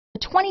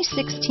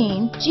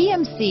2016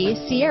 GMC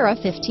Sierra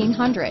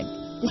 1500.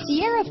 The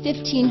Sierra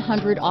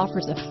 1500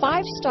 offers a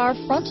 5-star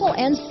frontal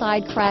and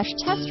side crash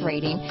test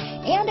rating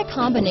and a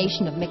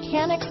combination of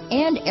mechanics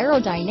and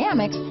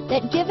aerodynamics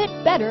that give it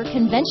better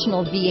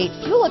conventional V8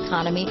 fuel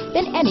economy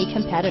than any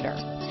competitor.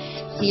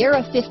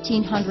 Sierra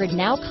 1500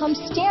 now comes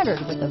standard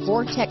with a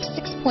Vortex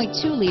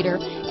 6.2-liter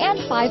and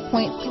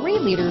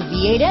 5.3-liter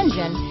V8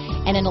 engine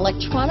and an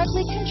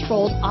electronically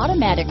controlled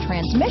automatic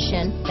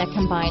transmission that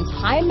combines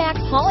high max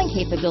hauling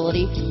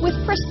capability with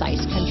precise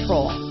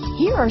control.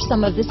 Here are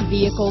some of this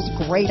vehicle's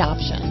great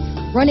options: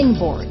 running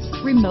boards,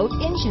 remote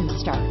engine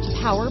start,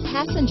 power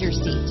passenger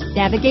seat,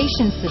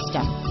 navigation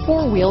system,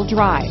 4-wheel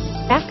drive,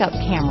 backup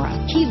camera,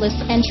 keyless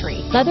entry,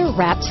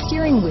 leather-wrapped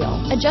steering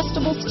wheel,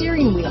 adjustable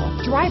steering wheel,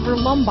 driver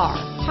lumbar,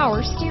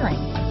 power steering,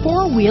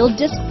 4-wheel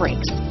disc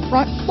brakes,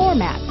 front floor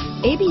mats,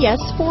 ABS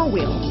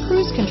 4-wheel,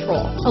 cruise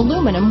control,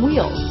 aluminum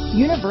wheels,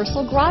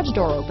 universal garage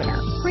door opener,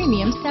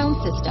 premium sound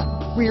system,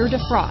 rear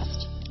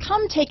defrost.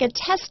 Come take a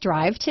test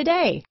drive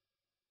today.